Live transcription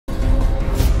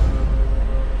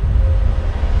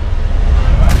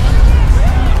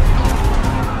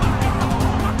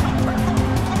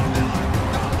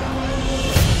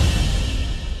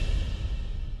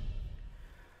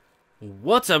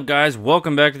What's up, guys?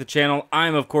 Welcome back to the channel.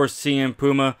 I'm, of course, CM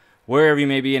Puma. Wherever you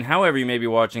may be and however you may be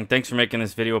watching, thanks for making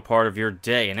this video a part of your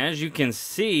day. And as you can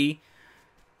see,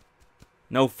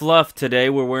 no fluff today.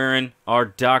 We're wearing our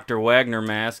Dr. Wagner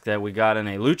mask that we got in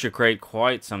a Lucha crate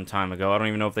quite some time ago. I don't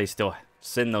even know if they still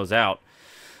send those out.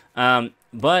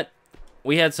 But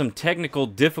we had some technical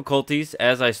difficulties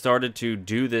as I started to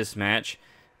do this match,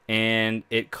 and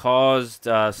it caused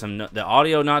the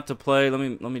audio not to play.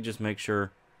 Let me just make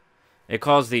sure. It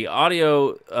caused the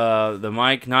audio, the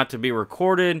mic not to be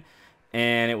recorded,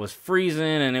 and it was freezing,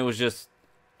 and it was just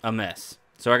a mess.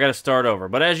 So I got to start over.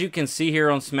 But as you can see here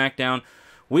on SmackDown,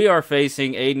 we are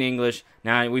facing Aiden English.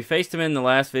 Now, we faced him in the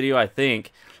last video, I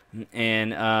think,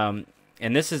 and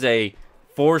this is a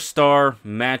 4-star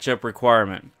matchup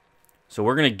requirement. So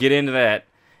we're going to get into that,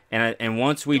 and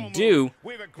once we do,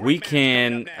 we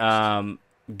can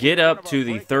get up to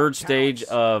the 3rd stage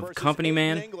of Company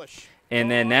Man. And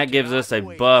then that gives us a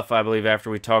buff, I believe, after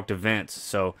we talk to Vince.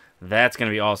 So that's going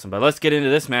to be awesome. But let's get into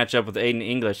this matchup with Aiden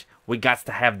English. We got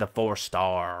to have the 4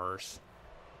 stars.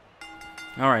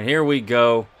 All right, here we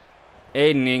go.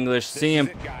 Aiden English,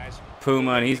 CM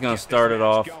Puma, and he's going to start it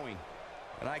off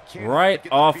right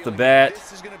off the bat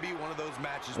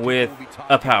with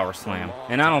a power slam.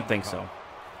 And I don't think so.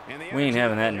 We ain't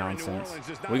having that nonsense.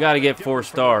 We got to get 4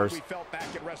 stars.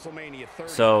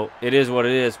 So it is what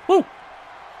it is. Woo!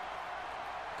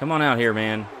 Come on out here,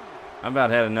 man. I've about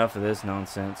had enough of this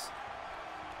nonsense.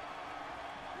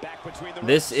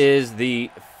 This is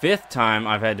the 5th time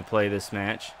I've had to play this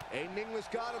match.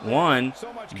 One,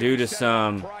 due to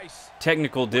some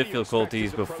technical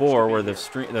difficulties before, where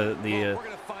the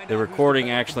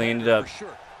recording actually ended up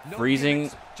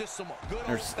freezing,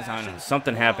 or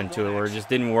something happened to it where it just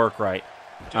didn't work right.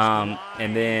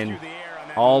 And then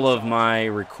all of my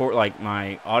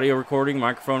my audio recording,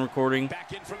 microphone recording,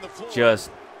 just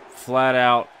flat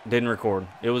out didn't record.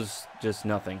 It was just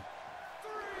nothing.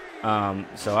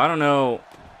 So I don't know.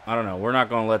 We're not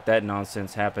going to let that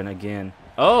nonsense happen again.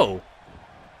 Oh!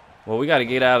 Well, we got to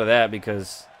get out of that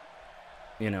because,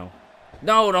 you know.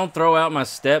 No, don't throw out my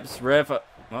steps, ref.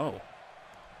 Oh.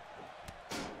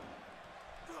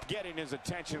 Getting his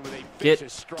attention with a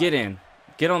vicious strike. Get in.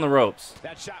 Get on the ropes.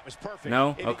 That shot was perfect.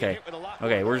 No? Okay.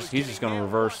 Okay, he's just going to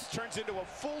reverse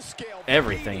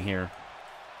everything here.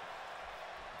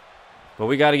 But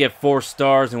we got to get 4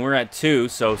 stars, and we're at 2,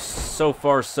 so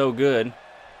far, so good.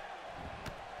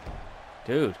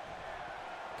 Dude.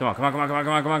 Come on, come on, come on, come on,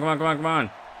 come on, come on, come on, come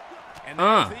on, come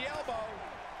on.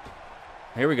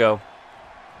 Here we go.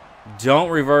 Don't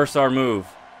reverse our move.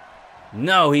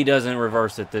 No, he doesn't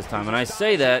reverse it this time. And I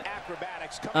say that,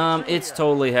 it's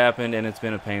totally happened, and it's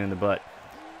been a pain in the butt.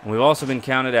 And we've also been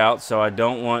counted out, so I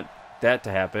don't want that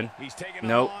to happen.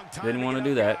 Nope, didn't want to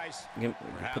do that.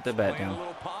 Put that bat down.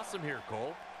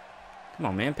 Come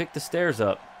on, man, pick the stairs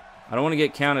up. I don't want to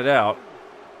get counted out,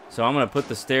 so I'm going to put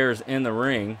the stairs in the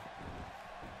ring.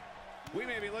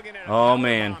 Oh,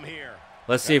 man.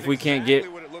 Let's see if we can't get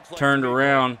turned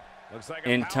around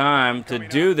in time to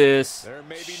do this.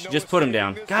 Just put him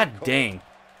down. God dang.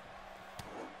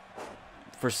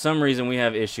 For some reason, we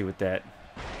have issue with that.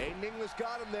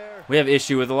 We have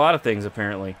issue with a lot of things,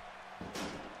 apparently.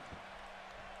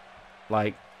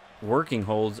 Like working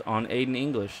holds on Aiden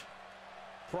English.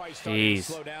 Jeez.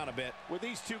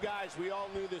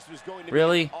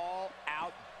 Really?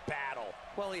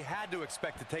 Well, he had to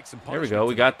expect to take some. There we go.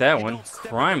 We got that one.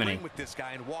 Criminy.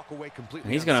 And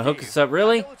he's going to hook us up.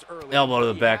 Really? Elbow to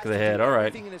the back of the head. All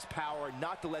right.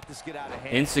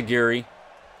 Insecurity.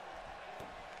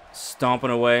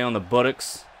 Stomping away on the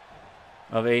buttocks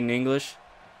of Aiden English.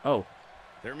 Oh.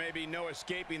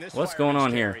 What's going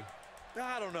on here?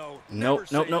 I don't know.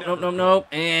 Nope, nope, nope, nope, nope, nope.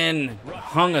 And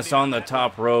hung us on the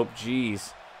top rope.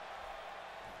 Jeez.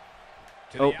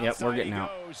 Oh, yep, we're getting out.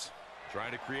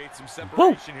 Trying to create some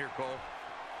separation here, Cole.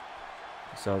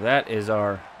 So that is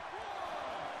our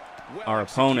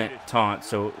opponent taunt.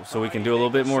 So we can do a little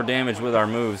bit more damage with our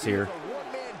moves here.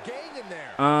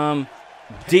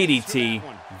 DDT,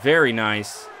 very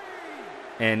nice.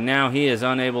 And now he is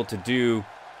unable to do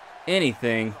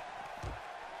anything.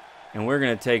 And we're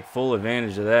going to take full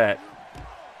advantage of that.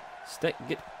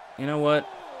 You know what?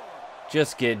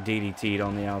 Just get DDT'd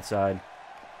on the outside.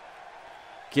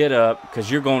 Get up, because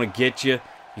you're going to get you.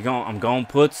 I'm going to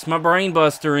put my brain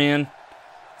buster in.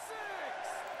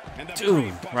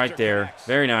 Dude, right there.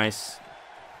 Very nice.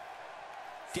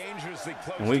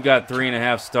 And we've got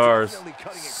 3.5 stars.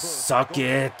 Suck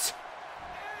it.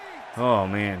 Oh,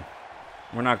 man.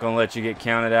 We're not going to let you get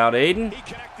counted out, Aiden.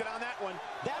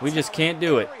 We just can't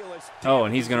do it. Oh,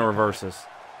 and he's going to reverse us.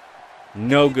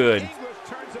 No good.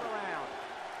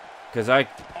 Because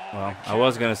well, I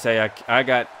was going to say I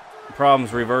got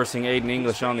problems reversing Aiden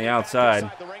English on the outside.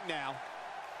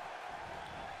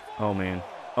 Oh, man.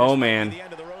 Oh, man.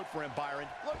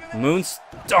 Moon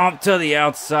stomp to the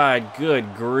outside.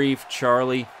 Good grief,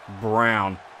 Charlie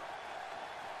Brown.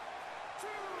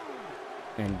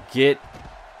 And get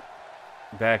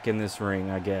back in this ring,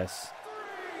 I guess.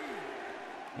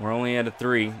 We're only at a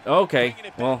 3. Okay,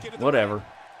 well, whatever.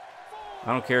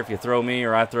 I don't care if you throw me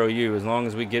or I throw you, as long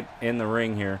as we get in the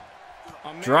ring here.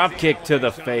 Drop kick to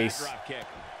the face.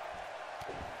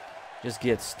 Just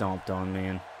get stomped on,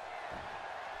 man.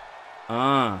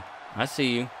 I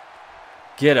see you.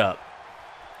 Get up.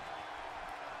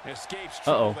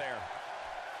 Uh-oh.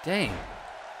 Dang.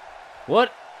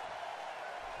 What?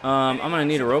 I'm going to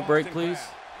need a rope break, please.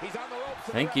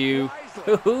 Thank you.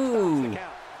 Woohoo!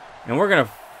 And we're going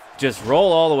to just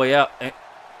roll all the way up.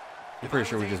 I'm pretty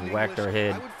sure we just whacked our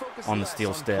head on the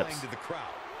steel steps.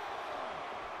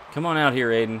 Come on out here,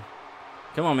 Aiden.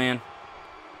 Come on, man.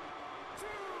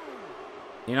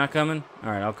 You not coming?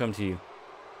 All right, I'll come to you.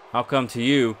 I'll come to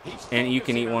you, and you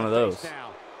can eat one of those.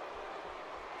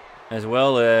 As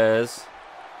well as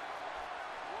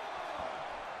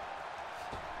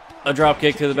a drop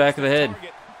kick to the back of the head.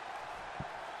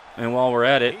 And while we're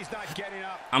at it,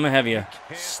 I'm going to have you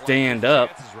stand up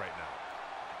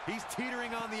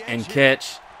and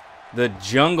catch the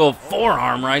jungle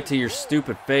forearm right to your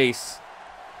stupid face.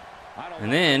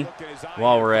 And then,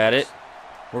 while we're at it,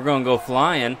 we're going to go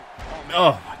flying.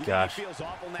 Oh, my gosh.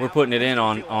 We're putting it in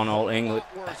on old English.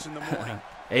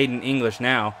 Aiden English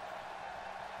now.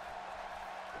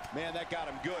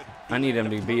 I need him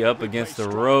to be up against the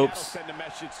ropes.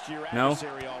 No?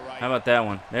 How about that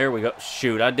one? There we go.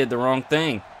 Shoot, I did the wrong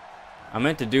thing. I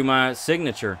meant to do my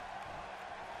signature.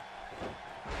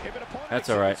 That's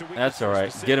all right. That's all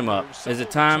right. Get him up. Is it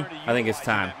time? I think it's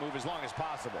time.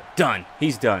 Done.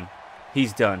 He's done.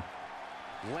 He's done.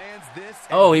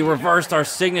 Oh, he reversed our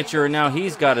signature, and now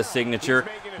he's got a signature.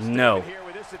 No.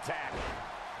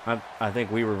 I think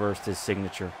we reversed his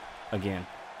signature again.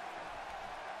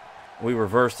 We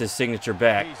reversed his signature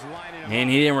back. And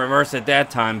he didn't reverse it that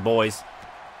time, boys.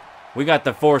 We got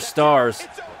the 4 stars.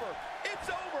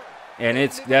 And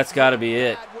that's got to be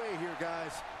it.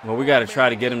 Well, we got to try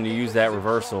to get him to use that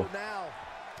reversal.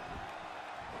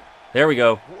 There we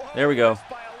go. There we go.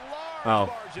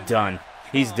 Oh, done.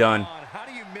 He's done.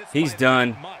 He's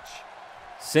done.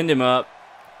 Send him up.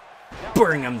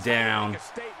 Bring him down.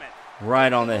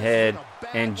 Right on the head.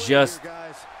 And just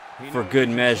for good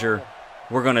measure,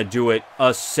 we're going to do it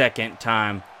a second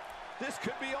time.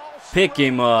 Pick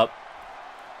him up.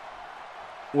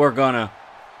 We're going to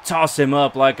toss him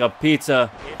up like a pizza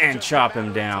and chop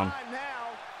him down.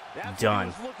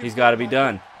 Done. He's got to be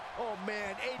done.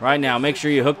 Right now, make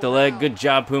sure you hook the leg. Good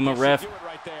job, Puma ref.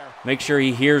 Make sure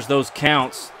he hears those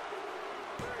counts.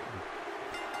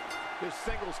 This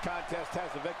singles contest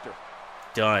has a victor.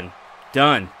 Done.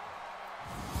 Done.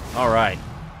 All right.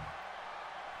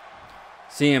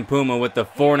 CM Puma with the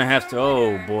 4.5.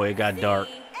 Oh, boy, it got dark.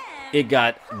 It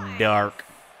got dark.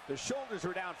 The shoulders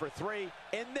are down for 3.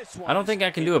 In this one, I don't think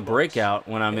I can do a breakout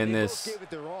when I'm in this,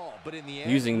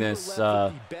 using this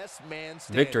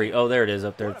victory. Oh, there it is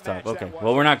up there at the top. Okay.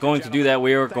 Well, we're not going to do that.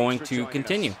 We are going to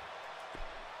continue.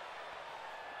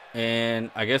 And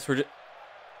I guess we're just...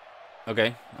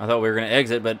 Okay. I thought we were going to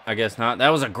exit, but I guess not. That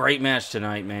was a great match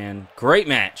tonight, man. Great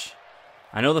match.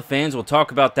 I know the fans will talk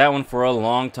about that one for a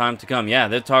long time to come. Yeah,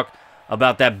 they'll talk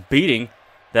about that beating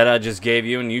that I just gave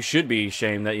you, and you should be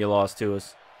ashamed that you lost to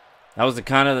us. That was the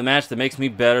kind of the match that makes me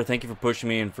better. Thank you for pushing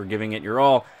me and for giving it your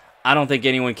all. I don't think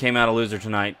anyone came out a loser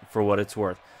tonight for what it's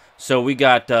worth. So we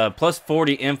got plus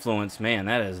 40 influence. Man,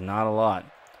 that is not a lot.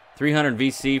 300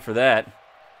 VC for that.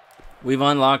 We've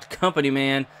unlocked Company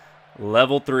Man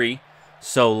level 3.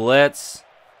 So let's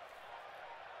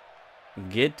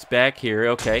get back here.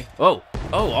 Okay. Oh,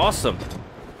 awesome.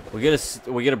 We get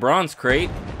a bronze crate.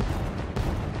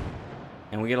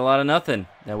 And we get a lot of nothing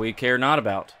that we care not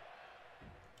about.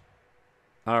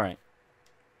 All right.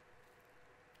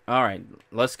 All right,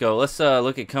 let's go. Let's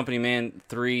look at Company Man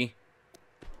 3.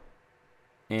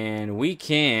 And we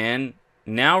can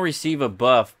now receive a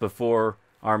buff before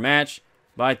our match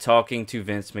by talking to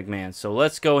Vince McMahon. So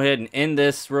let's go ahead and end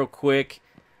this real quick.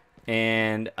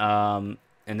 And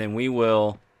then we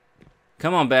will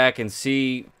come on back and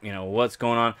see, what's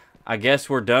going on. I guess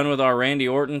we're done with our Randy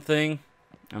Orton thing.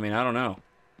 I mean, I don't know.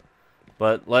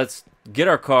 But let's get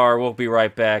our car. We'll be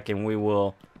right back, and we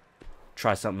will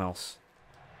try something else.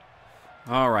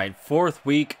 All right, 4th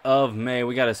week of May.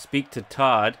 We got to speak to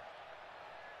Todd.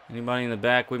 Anybody in the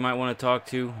back we might want to talk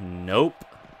to? Nope.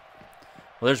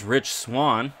 Well, there's Rich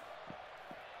Swann.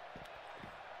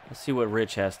 Let's see what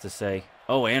Rich has to say.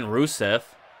 Oh, and Rusev.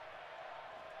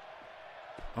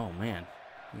 Oh, man.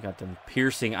 You got them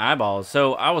piercing eyeballs.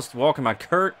 So, I was walking my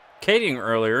catering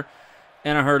earlier,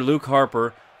 and I heard Luke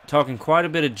Harper talking quite a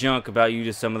bit of junk about you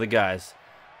to some of the guys.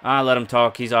 I let him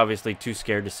talk. He's obviously too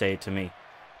scared to say it to me.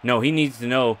 No, he needs to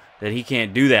know that he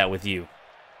can't do that with you.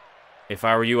 If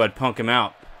I were you, I'd punk him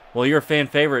out. Well, you're a fan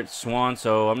favorite, Swan,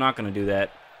 so I'm not going to do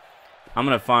that. I'm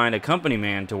going to find a company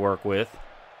man to work with.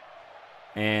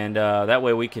 And that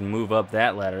way we can move up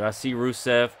that ladder. I see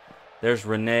Rusev. There's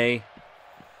Renee.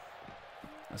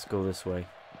 Let's go this way.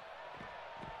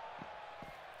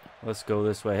 Let's go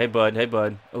this way. Hey, bud. Hey,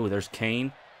 bud. Oh, there's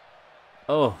Kane.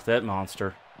 Oh, that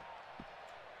monster.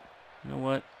 You know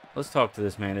what? Let's talk to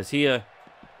this man. Is he a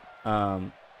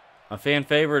fan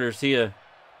favorite, or is he a...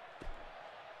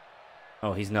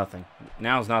 Oh, he's nothing.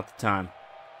 Now's not the time.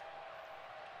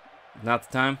 Not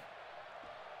the time?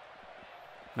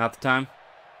 Not the time?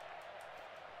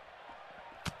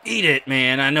 Eat it,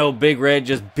 man. I know Big Red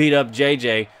just beat up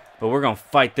JJ, but we're going to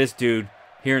fight this dude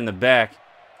here in the back.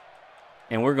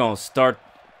 And we're going to start...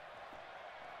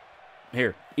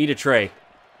 Here, eat a tray.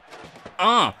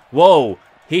 Whoa.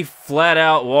 He flat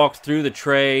out walked through the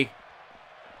tray.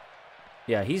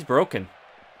 Yeah, he's broken.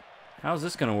 How's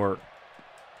this going to work?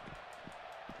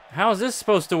 How is this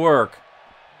supposed to work?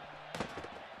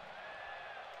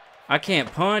 I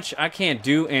can't punch. I can't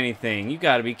do anything. You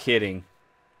got to be kidding.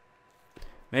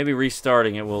 Maybe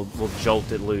restarting it will jolt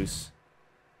it loose.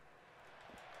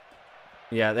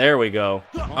 Yeah, there we go.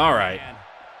 All right.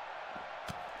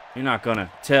 You're not going to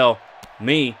tell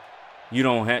me you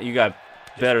don't have... You got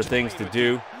better things to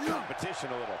do.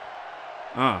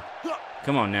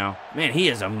 Come on now. Man, he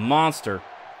is a monster.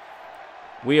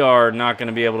 We are not going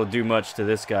to be able to do much to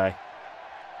this guy.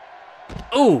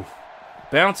 Ooh!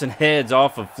 Bouncing heads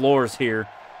off of floors here.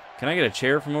 Can I get a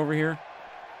chair from over here?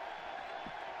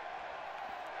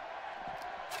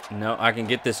 No, I can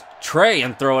get this tray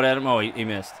and throw it at him. Oh, he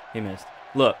missed. He missed.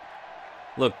 Look.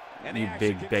 Look, you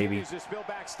big baby.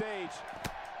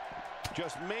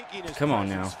 Come on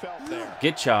now.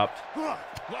 Get chopped.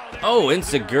 Oh,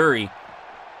 Inseguri.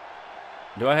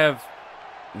 Do I have...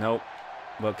 Nope.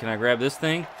 But can I grab this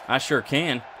thing? I sure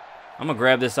can. I'm going to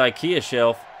grab this IKEA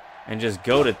shelf and just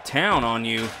go to town on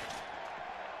you.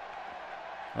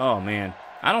 Oh, man.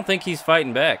 I don't think he's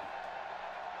fighting back.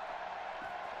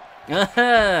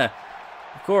 Of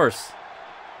course.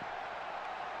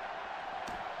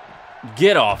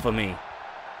 Get off of me.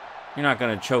 You're not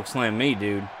going to choke slam me,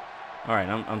 dude. All right,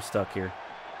 I'm stuck here.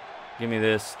 Give me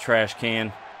this trash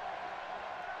can.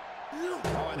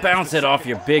 Bounce it off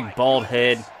your big bald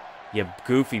head, you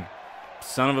goofy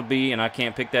son of a bee, and I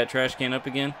can't pick that trash can up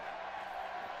again.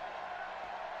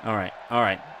 All right, all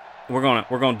right. We're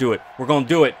gonna do it. We're gonna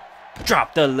do it.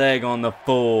 Drop the leg on the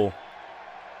fool.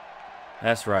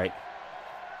 That's right.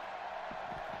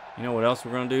 You know what else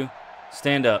we're gonna do?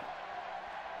 Stand up.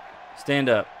 Stand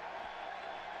up.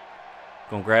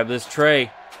 Gonna grab this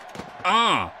tray.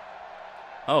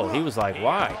 Oh, he was like,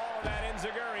 why?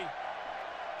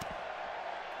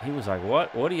 He was like,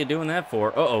 what? What are you doing that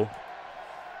for? Uh-oh.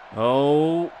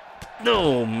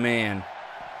 Oh, man.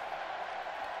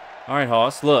 All right,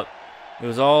 Hoss, look. It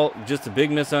was all just a big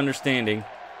misunderstanding,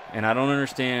 and I don't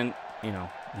understand, you know.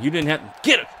 You didn't have...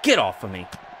 Get off of me.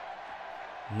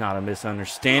 Not a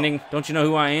misunderstanding. Don't you know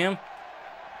who I am?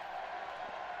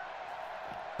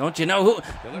 Don't you know who...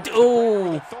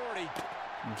 Oh!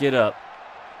 Get up.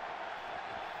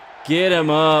 Get him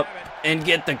up and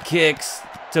get the kicks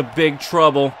to big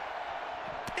trouble.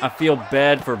 I feel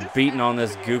bad for beating on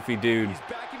this goofy dude.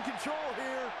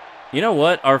 You know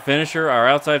what our finisher, our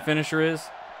outside finisher is?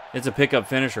 It's a pickup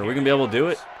finisher. We're going to be able to do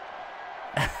it.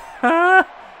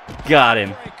 Got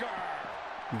him.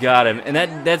 Got him.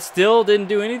 And that still didn't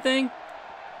do anything?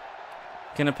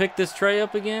 Can I pick this tray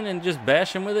up again and just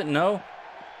bash him with it? No.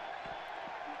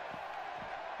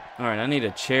 All right, I need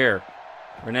a chair.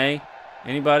 Renee?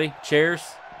 Anybody? Chairs?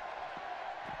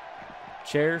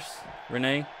 Chairs?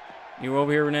 Renee? You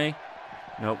over here, Renee?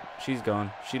 Nope, she's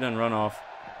gone. She done run off.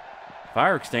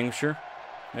 Fire extinguisher.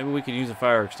 Maybe we could use a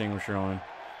fire extinguisher on him.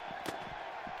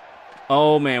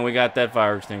 Oh, man, we got that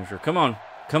fire extinguisher. Come on.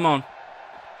 Come on.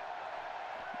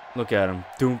 Look at him.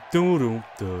 Doom, doom, doom,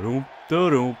 doom,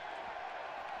 doom.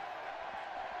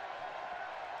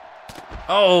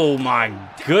 Oh, my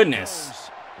goodness.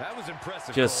 That was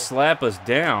impressive. Just slap us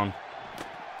down.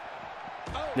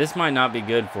 This might not be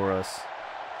good for us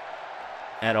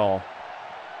at all.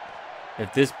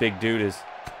 If this big dude is...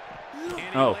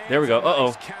 Oh, there we go.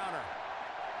 Uh-oh.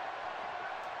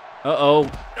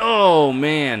 Uh-oh. Oh,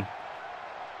 man.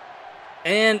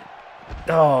 And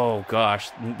Oh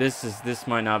gosh, this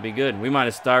might not be good. We might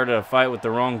have started a fight with the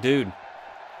wrong dude.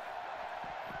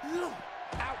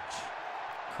 Ouch.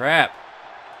 Crap.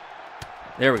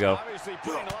 There we go. Obviously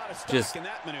putting a lot of stock Just in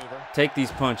that maneuver. take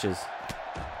these punches.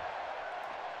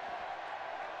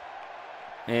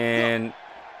 And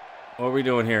what are we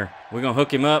doing here? We're gonna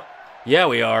hook him up? Yeah,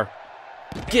 we are.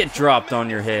 Get dropped on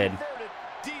your head.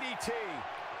 DDT.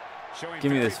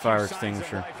 Give me this fire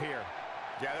extinguisher.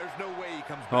 Yeah, there's no way he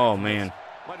comes back. Oh from man. this.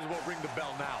 Might as well ring the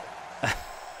bell now.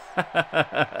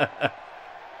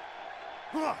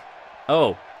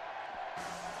 Oh.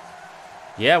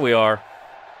 Yeah, we are.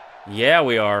 Yeah,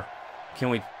 we are. Can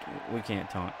we can't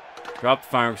taunt. Drop the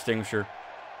fire extinguisher.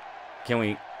 Can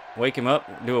we wake him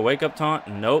up? Do a wake up taunt?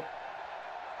 Nope.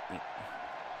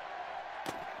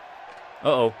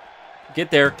 Uh-oh.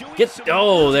 Get there.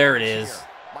 Oh, there it is.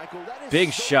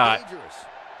 Big shot.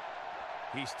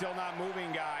 He's still not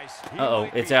moving, guys. Uh-oh,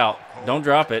 it's out. Don't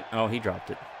drop it. Oh, he dropped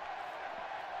it.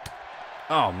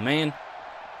 Oh, man.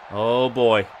 Oh,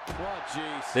 boy.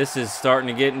 This is starting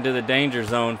to get into the danger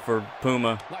zone for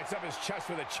Puma. Lights up his chest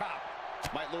with a chop.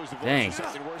 Might lose the voice Dang. or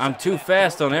something worse I'm after too that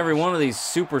fast on every punch. one of these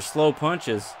super slow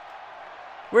punches.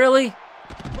 Really?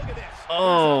 Look at this.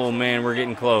 Oh, man, we're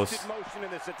getting close. Motion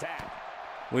in this attack.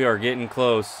 We are getting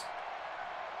close.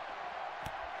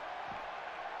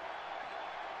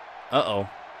 Uh-oh.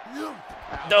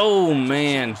 Oh,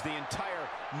 man. The entire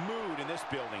mood in this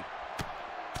building.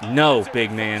 No,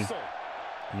 big man.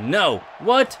 No.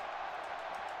 What?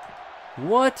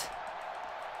 What?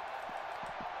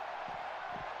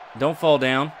 Don't fall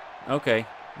down. Okay.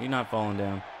 You're not falling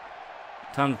down.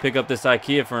 Time to pick up this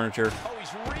IKEA furniture. Oh,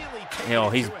 he's really Hell,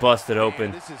 he's busted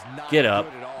open. This is not Get up.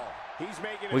 good at all. He's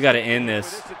making We got to a end move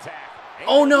this. with attack.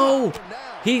 Oh, no.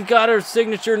 He got her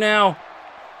signature now.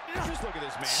 Just look at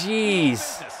this man. Jeez.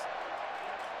 Business.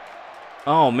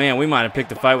 Oh, man, we might have picked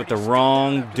the fight with the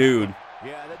wrong dude.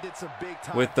 Yeah, that did some big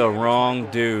time With the damage, wrong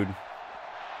Michael. dude.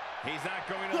 He's not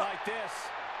going to like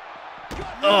this.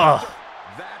 Ugh.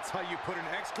 That's how you put an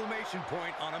exclamation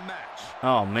point on a match.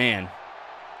 Oh, man.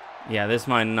 Yeah, this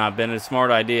might not have been a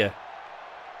smart idea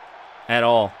at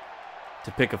all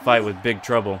to pick a fight with Big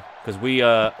Trouble, because we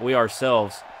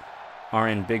ourselves are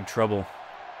in big trouble.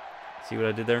 See what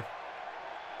I did there?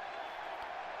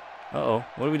 Uh-oh.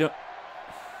 What are we doing?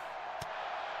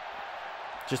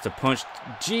 Just a punch.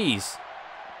 Jeez.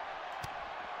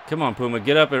 Come on, Puma.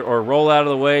 Get up or roll out of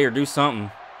the way or do something.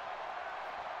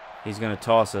 He's going to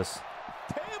toss us.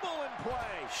 Table in play.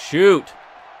 Shoot.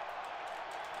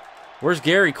 Where's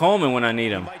Gary Coleman when I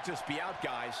need him? He might just be out,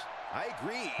 guys. I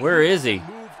agree. Where is he? Moved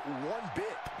one bit.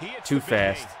 He hits Too the big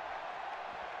fast. knee.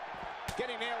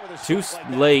 Getting there with a Too strike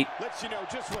like that late. lets you know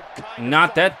just what kind Not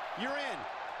of that. fight you're in.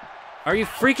 Are you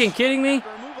freaking kidding me? After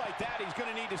a move like that, he's going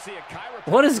to need to see a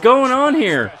chiropractor What is or going a on spine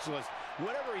here? specialist.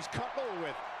 Whatever he's comfortable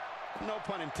with. No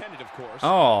pun intended, of course.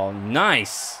 Oh,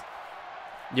 nice.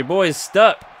 Your boy's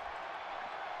stuck.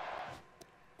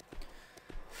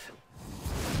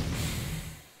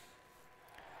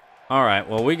 All right,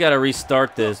 well, we got to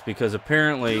restart this because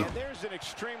apparently There's an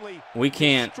extremely we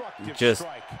can't destructive just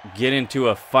strike. get into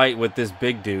a fight with this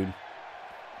big dude.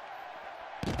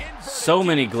 Inverted So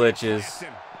many DDT glitches. blasts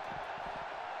him.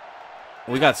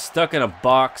 We got stuck in a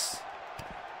box.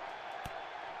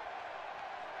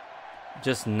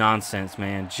 Just nonsense,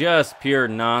 man. Just pure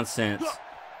nonsense.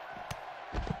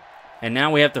 And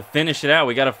now we have to finish it out.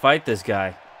 We got to fight this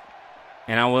guy.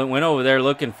 And I went over there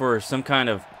looking for some kind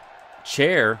of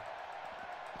chair.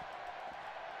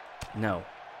 No.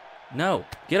 No.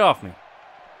 Get off me.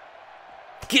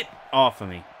 Get off of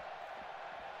me.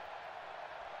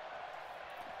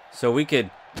 So we could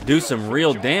do some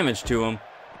real damage to him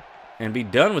and be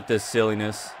done with this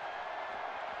silliness.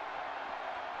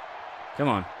 Come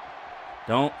on.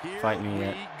 Don't fight me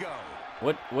yet. Go.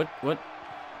 What?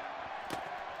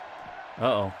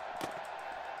 Uh-oh.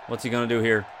 What's he gonna do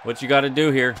here? What you gotta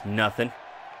do here? Nothing.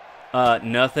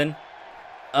 Nothing.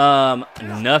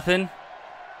 Nothing.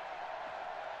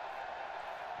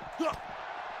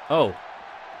 Oh.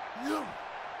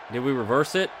 Did we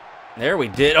reverse it? There we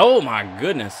did. Oh my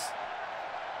goodness.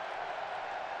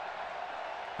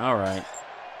 All right.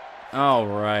 All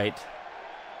right.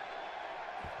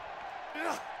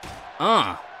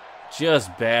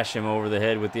 Just bash him over the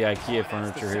head with the IKEA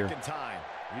furniture here.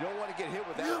 You don't want to get hit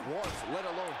with that once, let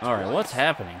alone All right, twice. what's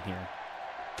happening here?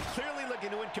 Clearly looking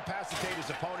to incapacitate his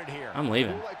opponent here. I'm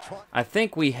leaving. I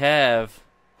think we have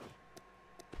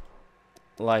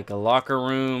like a locker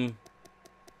room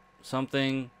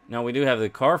something. No, we do have the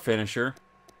car finisher.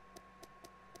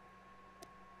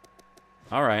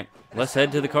 All right, let's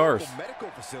head to the cars. Medical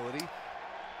facility.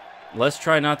 let's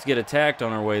try not to get attacked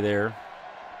on our way there,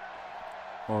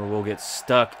 or we'll get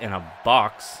stuck in a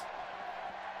box.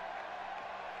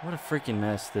 What a freaking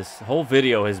mess this whole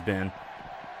video has been.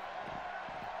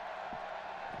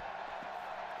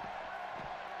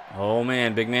 Oh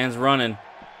man, big man's running.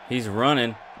 He's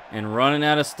running and running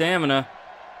out of stamina.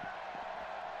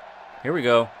 Here we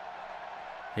go.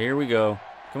 Here we go.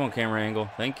 Come on, camera angle.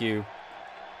 Thank you.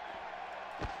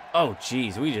 Oh,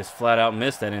 jeez. We just flat out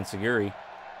missed that enziguri.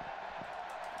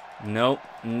 Nope.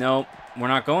 Nope. We're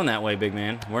not going that way, big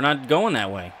man. We're not going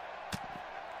that way.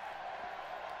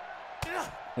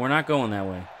 We're not going that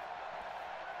way.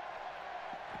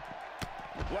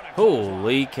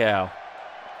 Holy cow.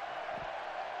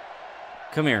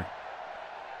 Come here.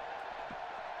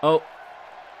 Oh.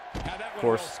 Of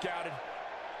course.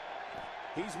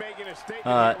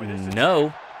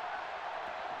 No.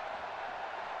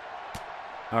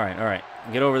 All right.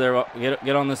 Get over there.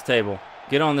 Get on this table.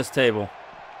 Get on this table.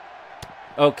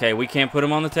 Okay, we can't put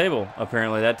him on the table.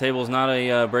 Apparently, that table is not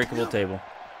a breakable table.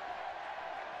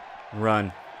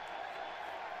 Run.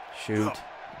 Shoot.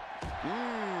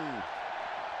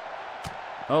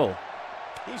 Oh.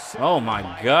 Oh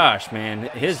my gosh, man.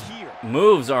 His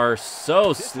moves are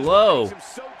so slow.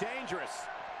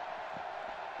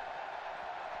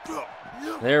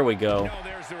 There we go.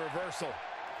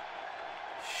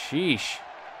 Sheesh.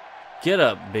 Get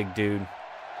up, big dude.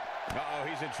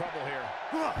 He's in trouble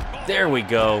here. There we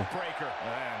go.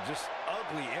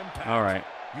 All right.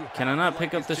 Can I not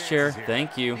pick up this chair?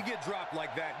 Thank you.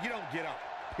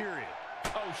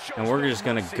 And we're just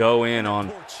gonna go in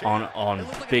on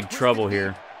big trouble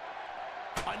here.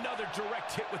 Another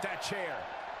direct hit with that chair.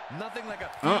 Nothing like a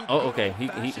oh, okay. He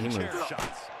moved.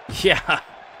 Yeah.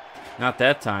 Not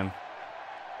that time.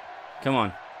 Come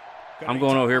on. I'm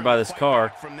going over here by this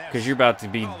car because you're about to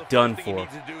be done for. All he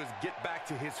needs to do is get back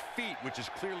to his feet, which is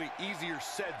clearly easier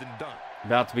said than done.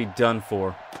 About to be done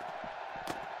for.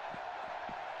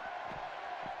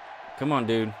 Come on,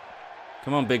 dude.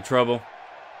 Come on, big trouble.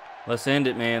 Let's end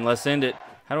it, man. Let's end it.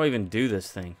 How do I even do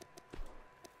this thing?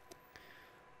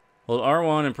 Hold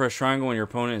R1 and press triangle when your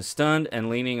opponent is stunned and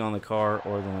leaning on the car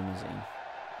or the limousine.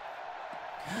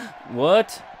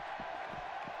 What?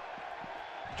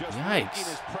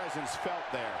 Yikes.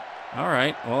 All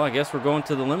right. Well, I guess we're going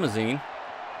to the limousine.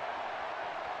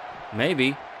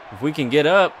 Maybe. If we can get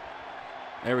up.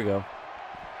 There we go.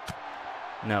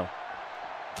 No.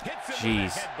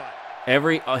 Jeez.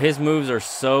 His moves are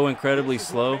so incredibly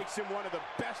slow.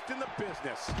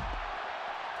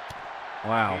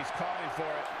 Wow.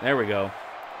 There we go.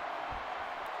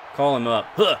 Call him up.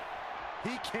 Huh.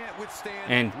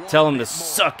 And tell him to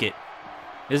suck it.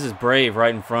 This is Brave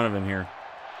right in front of him here.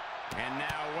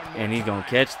 And he's going to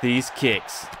catch these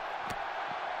kicks.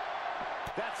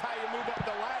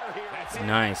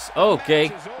 Nice.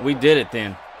 Okay. We did it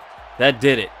then. That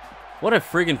did it. What a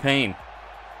friggin' pain.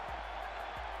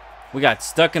 We got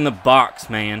stuck in the box,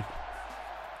 man.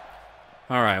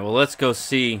 Alright, well, let's go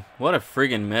see. What a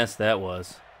friggin' mess that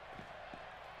was.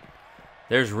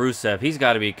 There's Rusev. He's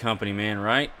got to be a company man,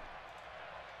 right?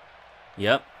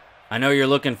 Yep. I know you're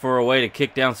looking for a way to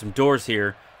kick down some doors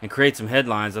here and create some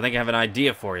headlines. I think I have an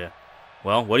idea for you.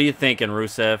 Well, what are you thinking,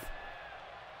 Rusev?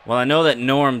 Well, I know that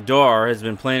Norm Dar has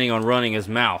been planning on running his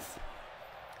mouth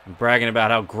and bragging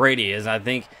about how great he is. I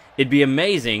think it'd be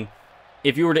amazing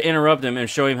if you were to interrupt him and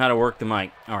show him how to work the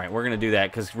mic. All right, we're going to do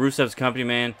that because Rusev's company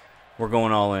man, we're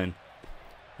going all in.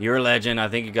 You're a legend. I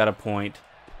think you got a point.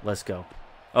 Let's go.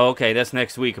 Oh, okay, that's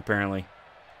next week, apparently.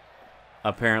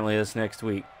 Apparently, that's next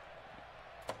week.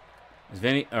 Is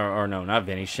Vinny, or no, not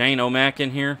Vinny, Shane O'Mac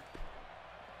in here?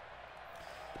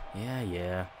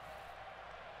 Yeah.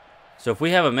 So if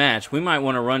we have a match, we might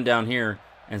want to run down here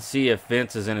and see if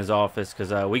Vince is in his office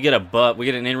because we get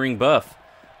an in-ring buff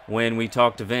when we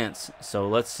talk to Vince. So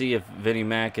let's see if Vinnie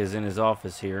Mac is in his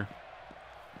office here.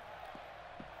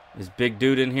 Is Big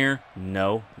Dude in here?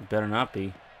 No, better not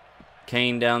be.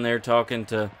 Kane down there talking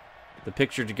to the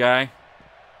pictured guy.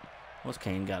 What's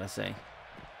Kane got to say?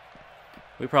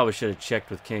 We probably should have checked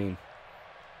with Kane.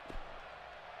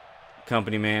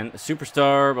 Company man,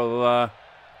 superstar, blah blah blah.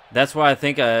 That's why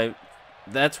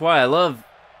I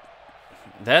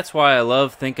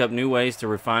love think up new ways to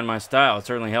refine my style. It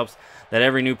certainly helps that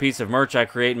every new piece of merch I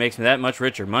create makes me that much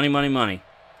richer. Money, money, money.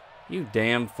 You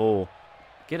damn fool.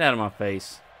 Get out of my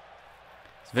face.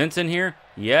 Is Vince in here?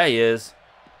 Yeah, he is.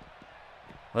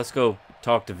 Let's go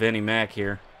talk to Vinnie Mac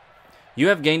here. You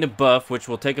have gained a buff which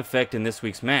will take effect in this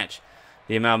week's match.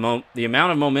 The amount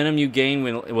of momentum you gain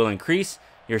will increase,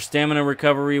 your stamina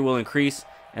recovery will increase,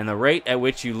 and the rate at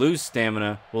which you lose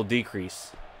stamina will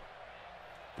decrease.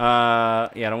 Yeah,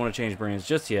 I don't want to change brands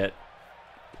just yet.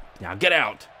 Now get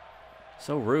out.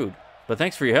 So rude. But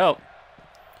thanks for your help.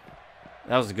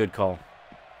 That was a good call.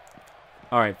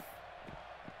 All right.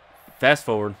 Fast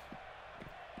forward.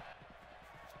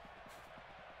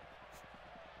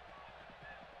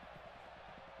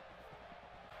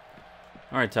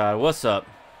 All right, Todd. What's up?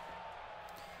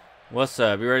 What's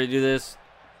up? You ready to do this?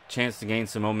 Chance to gain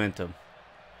some momentum.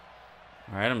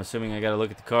 All right, I'm assuming I got to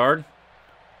look at the card.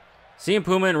 CM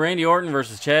Puma and Randy Orton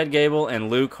versus Chad Gable and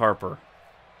Luke Harper.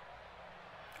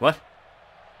 What?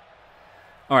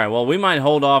 All right, well, we might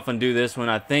hold off and do this one.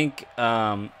 I think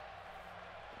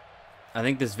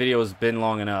this video has been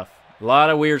long enough. A lot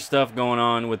of weird stuff going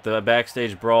on with the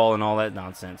backstage brawl and all that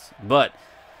nonsense. But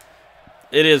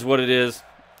it is what it is.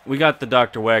 We got the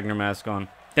Dr. Wagner mask on.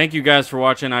 Thank you guys for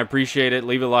watching. I appreciate it.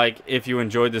 Leave a like if you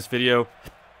enjoyed this video.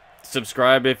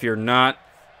 Subscribe if you're not.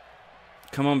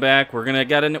 Come on back. We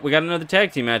got another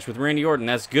tag team match with Randy Orton.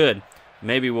 That's good.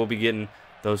 Maybe we'll be getting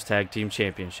those tag team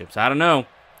championships. I don't know,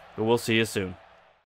 but we'll see you soon.